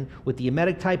ingestion. With the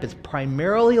emetic type, it's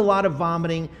primarily a lot of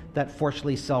vomiting that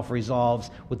fortunately self-resolves.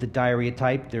 With the diarrhea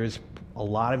type, there's a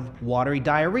lot of watery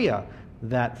diarrhea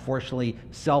that fortunately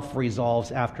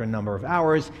self-resolves after a number of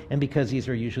hours. And because these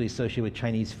are usually associated with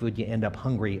Chinese food, you end up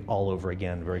hungry all over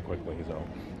again very quickly. So,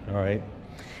 all right.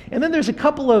 And then there's a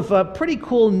couple of pretty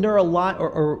cool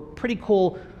pretty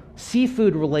cool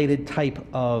seafood-related type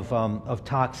of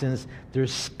toxins.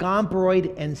 There's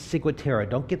scombroid and ciguatera.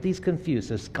 Don't get these confused.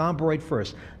 So scombroid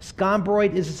first.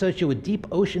 Scombroid is associated with deep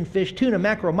ocean fish, tuna,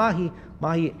 mackerel,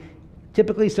 mahi,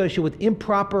 typically associated with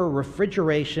improper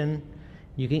refrigeration.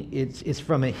 It's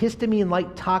from a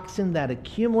histamine-like toxin that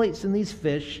accumulates in these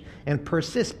fish and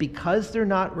persists because they're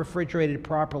not refrigerated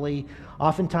properly.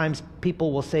 Oftentimes,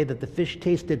 people will say that the fish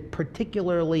tasted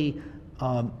particularly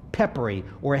peppery,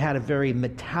 or it had a very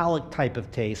metallic type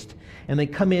of taste, and they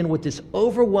come in with this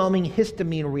overwhelming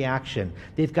histamine reaction.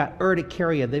 They've got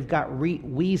urticaria, they've got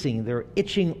wheezing, they're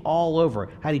itching all over.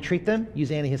 How do you treat them? Use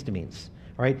antihistamines.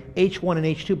 All right, H1 and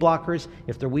H2 blockers.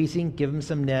 If they're wheezing, give them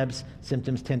some nebs.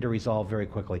 Symptoms tend to resolve very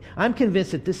quickly. I'm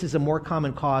convinced that this is a more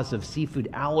common cause of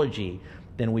seafood allergy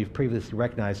than we've previously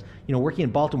recognized. You know, working in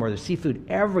Baltimore, there's seafood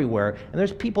everywhere, and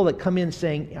there's people that come in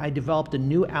saying, I developed a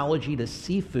new allergy to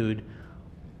seafood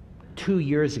 2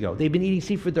 years ago. They've been eating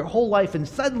seafood their whole life, and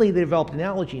suddenly they developed an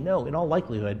allergy. No, in all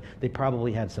likelihood, they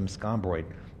probably had some scombroid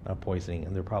poisoning,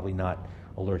 and they're probably not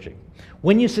allergic.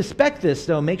 When you suspect this,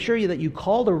 though, make sure that you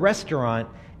call the restaurant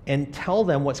and tell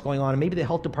them what's going on, and maybe the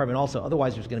health department also.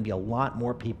 Otherwise, there's going to be a lot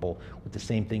more people with the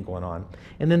same thing going on.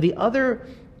 And then the other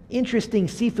interesting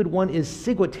seafood one is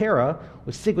ciguatera.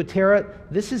 With ciguatera,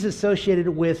 this is associated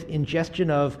with ingestion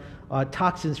of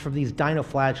toxins from these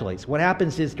dinoflagellates. What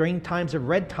happens is during times of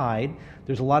red tide,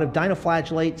 there's a lot of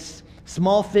dinoflagellates.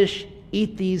 Small fish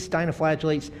eat these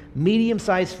dinoflagellates.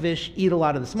 Medium-sized fish eat a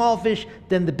lot of the small fish.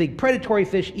 Then the big predatory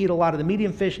fish eat a lot of the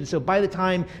medium fish. And so by the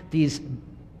time these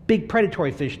big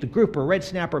predatory fish, the grouper, red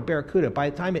snapper, barracuda, by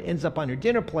the time it ends up on your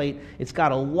dinner plate, it's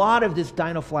got a lot of this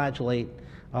dinoflagellate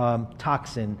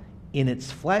toxin in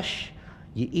its flesh.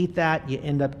 You eat that, you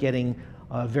end up getting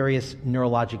various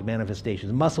neurologic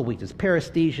manifestations, muscle weakness,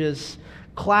 paresthesias.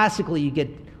 Classically, you get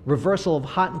reversal of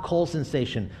hot and cold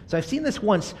sensation. So I've seen this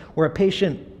once where a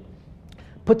patient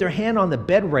put their hand on the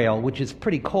bed rail, which is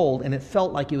pretty cold, and it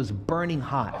felt like it was burning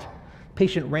hot.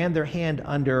 Patient ran their hand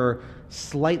under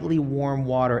slightly warm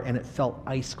water and it felt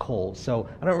ice cold. So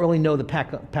I don't really know the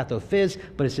pathophys,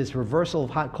 but it's this reversal of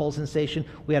hot cold sensation.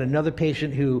 We had another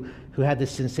patient who had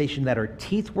this sensation that her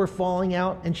teeth were falling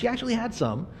out, and she actually had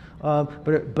some,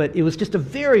 but it was just a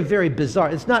very, very bizarre,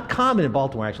 it's not common in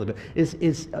Baltimore actually, but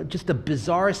it's just a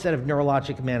bizarre set of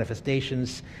neurologic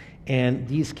manifestations. And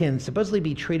these can supposedly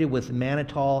be treated with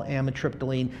mannitol,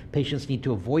 amitriptyline. Patients need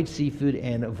to avoid seafood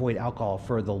and avoid alcohol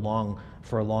for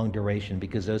a long duration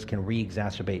because those can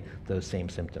re-exacerbate those same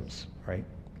symptoms, right?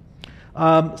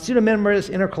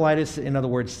 Pseudomembranous enterocolitis, in other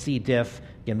words, C. diff.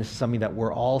 Again, this is something that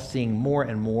we're all seeing more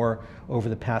and more over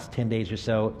the past 10 days or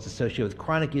so. It's associated with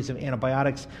chronic use of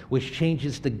antibiotics, which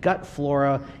changes the gut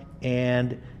flora,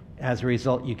 and as a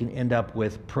result, you can end up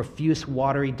with profuse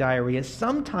watery diarrhea,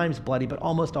 sometimes bloody, but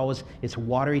almost always it's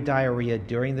watery diarrhea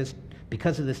during this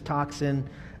because of this toxin.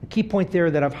 A key point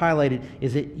there that I've highlighted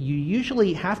is that you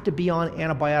usually have to be on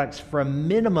antibiotics for a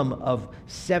minimum of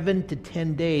 7 to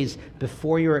 10 days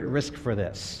before you're at risk for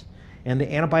this. And the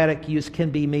antibiotic use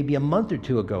can be maybe a month or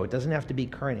two ago. It doesn't have to be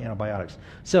current antibiotics.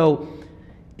 So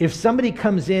if somebody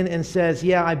comes in and says,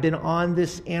 yeah, I've been on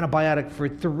this antibiotic for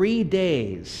 3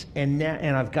 days and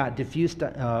I've got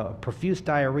profuse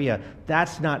diarrhea,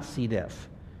 that's not C. diff,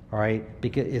 all right?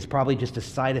 Because it's probably just a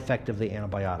side effect of the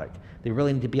antibiotic. They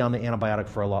really need to be on the antibiotic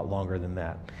for a lot longer than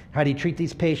that. How do you treat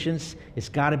these patients? It's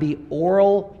got to be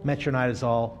oral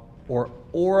metronidazole or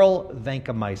oral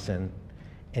vancomycin,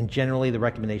 and generally the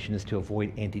recommendation is to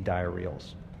avoid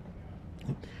antidiarrheals.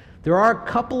 There are a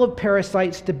couple of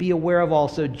parasites to be aware of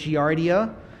also.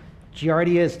 Giardia.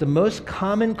 Giardia is the most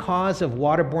common cause of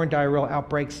waterborne diarrheal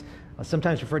outbreaks,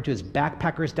 sometimes referred to as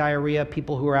backpackers' diarrhea.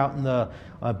 People who are out in the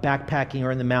backpacking or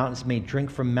in the mountains may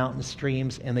drink from mountain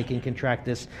streams and they can contract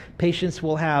this. Patients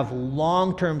will have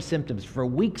long-term symptoms for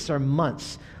weeks or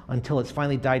months until it's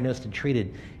finally diagnosed and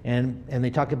treated. And they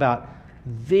talk about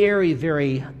very,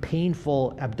 very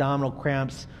painful abdominal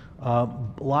cramps, a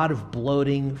lot of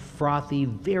bloating, frothy,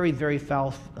 very, very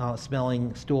foul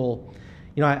smelling stool.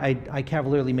 You know, I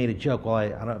cavalierly made a joke. Well,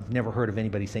 I've never heard of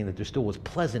anybody saying that their stool was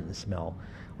pleasant in smell.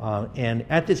 And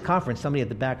at this conference, somebody at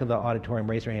the back of the auditorium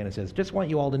raised their hand and says, just want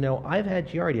you all to know I've had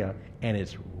Giardia and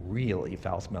it's really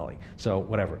foul smelling. So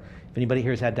whatever. If anybody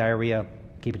here has had diarrhea,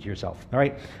 keep it to yourself. All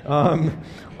right.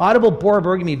 Audible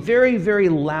borborygmy, very, very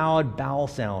loud bowel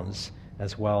sounds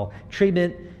as well.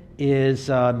 Treatment is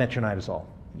metronidazole.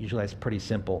 Usually that's pretty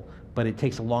simple, but it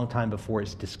takes a long time before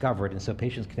it's discovered, and so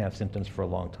patients can have symptoms for a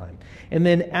long time. And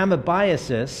then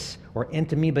amoebiasis, or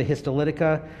Entamoeba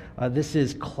histolytica, this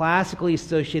is classically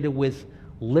associated with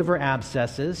liver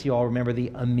abscesses. You all remember the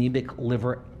amoebic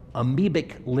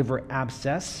liver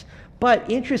abscess. But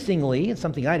interestingly, and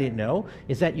something I didn't know,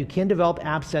 is that you can develop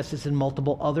abscesses in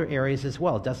multiple other areas as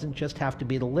well. It doesn't just have to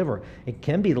be the liver. It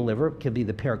can be the liver, it can be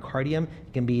the pericardium,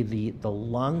 it can be the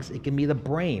lungs, it can be the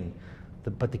brain.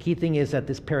 But the key thing is that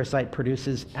this parasite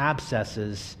produces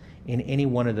abscesses in any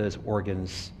one of those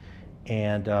organs.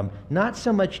 And not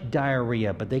so much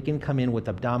diarrhea, but they can come in with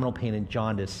abdominal pain and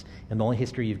jaundice. And the only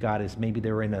history you've got is maybe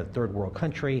they were in a third world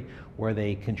country where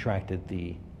they contracted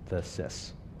the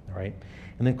cysts. All right?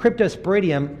 And then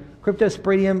Cryptosporidium.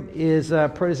 Cryptosporidium is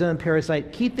a protozoan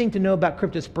parasite. Key thing to know about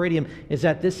Cryptosporidium is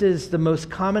that this is the most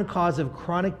common cause of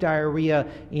chronic diarrhea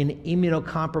in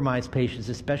immunocompromised patients,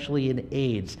 especially in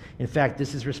AIDS. In fact,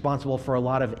 this is responsible for a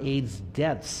lot of AIDS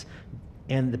deaths,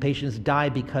 and the patients die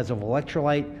because of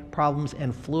electrolyte problems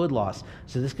and fluid loss.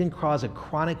 So this can cause a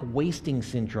chronic wasting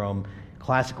syndrome,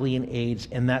 classically in AIDS,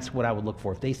 and that's what I would look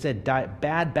for. If they said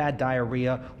bad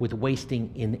diarrhea with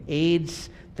wasting in AIDS,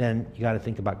 then you got to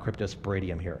think about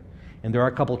Cryptosporidium here. And there are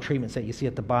a couple of treatments that you see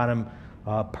at the bottom,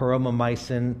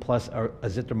 paromomycin plus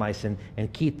azithromycin.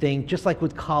 And key thing, just like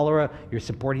with cholera, you're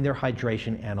supporting their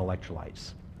hydration and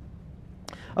electrolytes.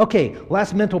 Okay,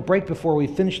 last mental break before we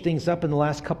finish things up in the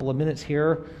last couple of minutes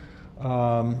here.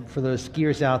 For those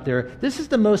skiers out there, this is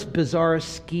the most bizarre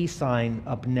ski sign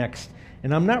up next.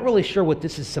 And I'm not really sure what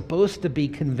this is supposed to be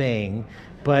conveying,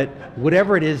 but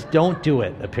whatever it is, don't do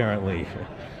it, apparently.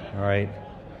 All right.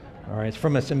 All right, it's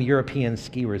from some European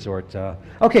ski resort.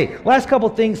 Okay, last couple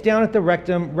things down at the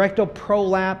rectum. Rectal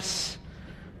prolapse.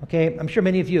 Okay, I'm sure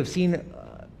many of you have seen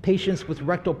patients with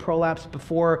rectal prolapse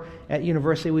before. At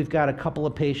university, we've got a couple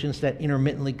of patients that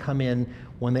intermittently come in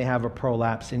when they have a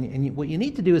prolapse. And what you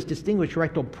need to do is distinguish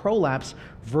rectal prolapse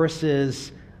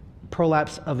versus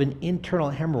prolapse of an internal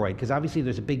hemorrhoid, because obviously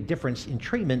there's a big difference in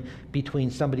treatment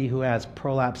between somebody who has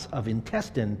prolapse of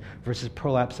intestine versus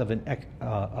prolapse of an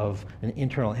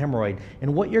internal hemorrhoid.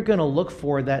 And what you're going to look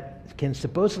for that can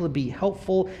supposedly be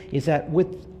helpful is that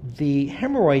with the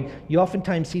hemorrhoid, you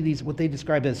oftentimes see these, what they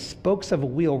describe as spokes of a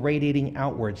wheel radiating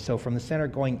outwards, so from the center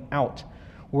going out.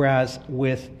 Whereas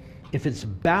if it's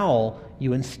bowel,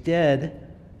 you instead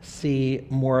see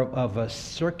more of a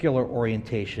circular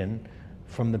orientation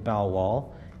from the bowel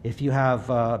wall. If you have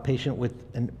a patient with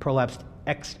a prolapsed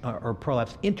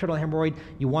prolapsed internal hemorrhoid,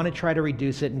 you want to try to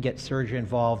reduce it and get surgery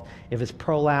involved. If it's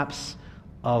prolapse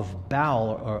of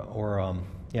bowel,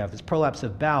 if it's prolapse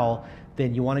of bowel,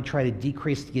 then you want to try to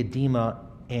decrease the edema,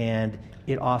 and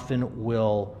it often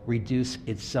will reduce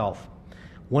itself.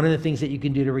 One of the things that you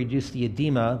can do to reduce the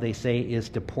edema, they say, is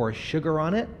to pour sugar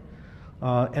on it.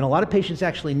 And a lot of patients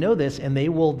actually know this, and they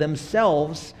will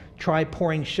themselves try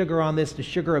pouring sugar on this. The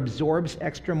sugar absorbs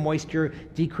extra moisture,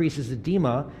 decreases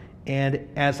edema. And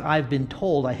as I've been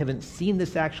told, I haven't seen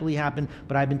this actually happen,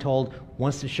 but I've been told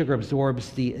once the sugar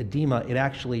absorbs the edema, it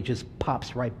actually just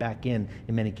pops right back in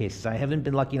many cases. I haven't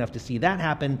been lucky enough to see that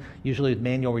happen, usually with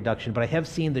manual reduction, but I have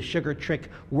seen the sugar trick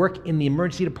work in the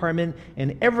emergency department,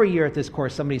 and every year at this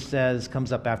course, somebody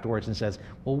comes up afterwards and says,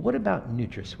 well, what about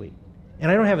NutraSweet? And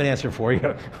I don't have an answer for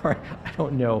you, or I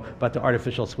don't know about the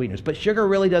artificial sweeteners. But sugar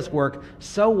really does work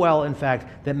so well, in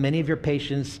fact, that many of your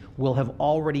patients will have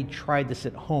already tried this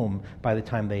at home by the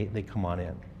time they come on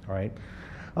in, all right?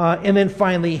 And then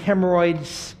finally,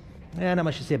 hemorrhoids. Not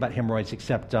much to say about hemorrhoids,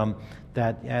 except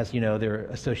that, as you know, they're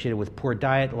associated with poor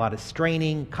diet, a lot of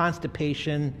straining,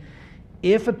 constipation.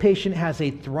 If a patient has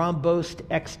a thrombosed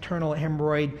external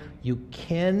hemorrhoid, you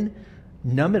can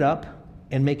numb it up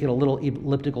and make it a little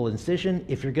elliptical incision.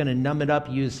 If you're going to numb it up,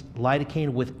 use lidocaine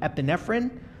with epinephrine.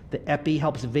 The epi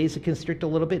helps vasoconstrict a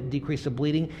little bit, decrease the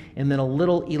bleeding, and then a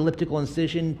little elliptical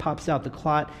incision pops out the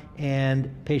clot,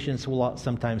 and patients will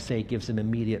sometimes say it gives them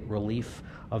immediate relief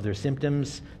of their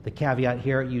symptoms. The caveat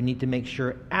here, you need to make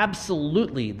sure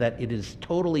absolutely that it is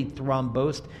totally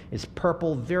thrombosed. It's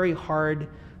purple, very hard,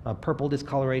 purple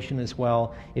discoloration as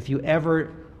well. If you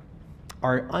ever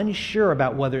are unsure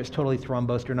about whether it's totally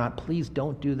thrombosed or not, please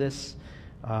don't do this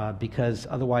because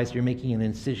otherwise you're making an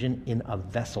incision in a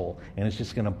vessel and it's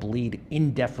just going to bleed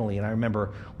indefinitely. And I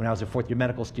remember when I was a fourth-year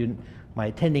medical student, my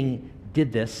attending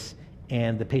did this,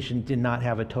 and the patient did not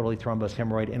have a totally thrombosed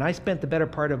hemorrhoid. And I spent the better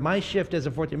part of my shift as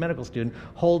a fourth-year medical student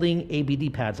holding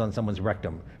ABD pads on someone's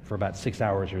rectum for about 6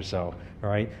 hours or so, all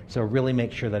right? So really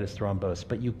make sure that it's thrombosed.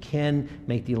 But you can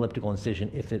make the elliptical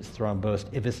incision if it's thrombosed.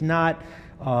 If it's not,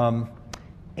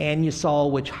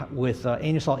 Anusol, with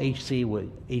Anusol HC,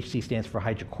 HC stands for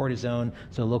hydrocortisone,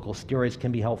 so local steroids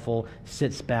can be helpful,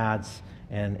 sitz baths,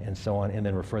 and so on, and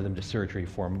then refer them to surgery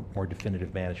for more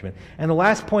definitive management. And the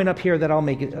last point up here that I'll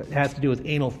make has to do with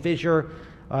anal fissure.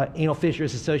 Anal fissure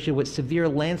is associated with severe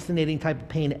lancinating type of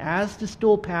pain. As the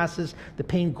stool passes, the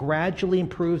pain gradually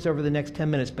improves over the next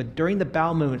 10 minutes, but during the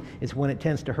bowel movement is when it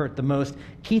tends to hurt the most.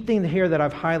 Key thing here that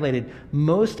I've highlighted,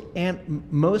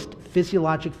 most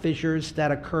physiologic fissures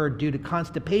that occur due to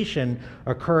constipation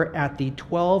occur at the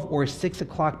 12 or 6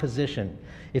 o'clock position.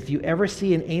 If you ever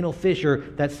see an anal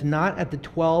fissure that's not at the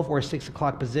 12 or 6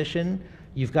 o'clock position,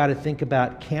 you've got to think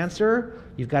about cancer,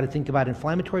 you've got to think about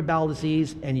inflammatory bowel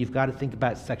disease, and you've got to think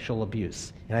about sexual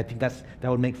abuse. And I think that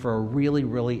would make for a really,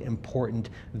 really important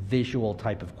visual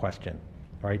type of question.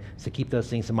 All right, so keep those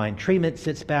things in mind. Treatment,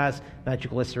 sitz baths,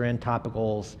 nitroglycerin,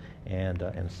 topicals, and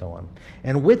so on.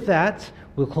 And with that,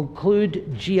 we'll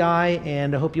conclude GI,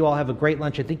 and I hope you all have a great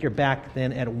lunch. I think you're back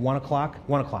then at 1 o'clock.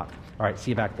 1 o'clock. All right,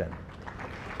 see you back then.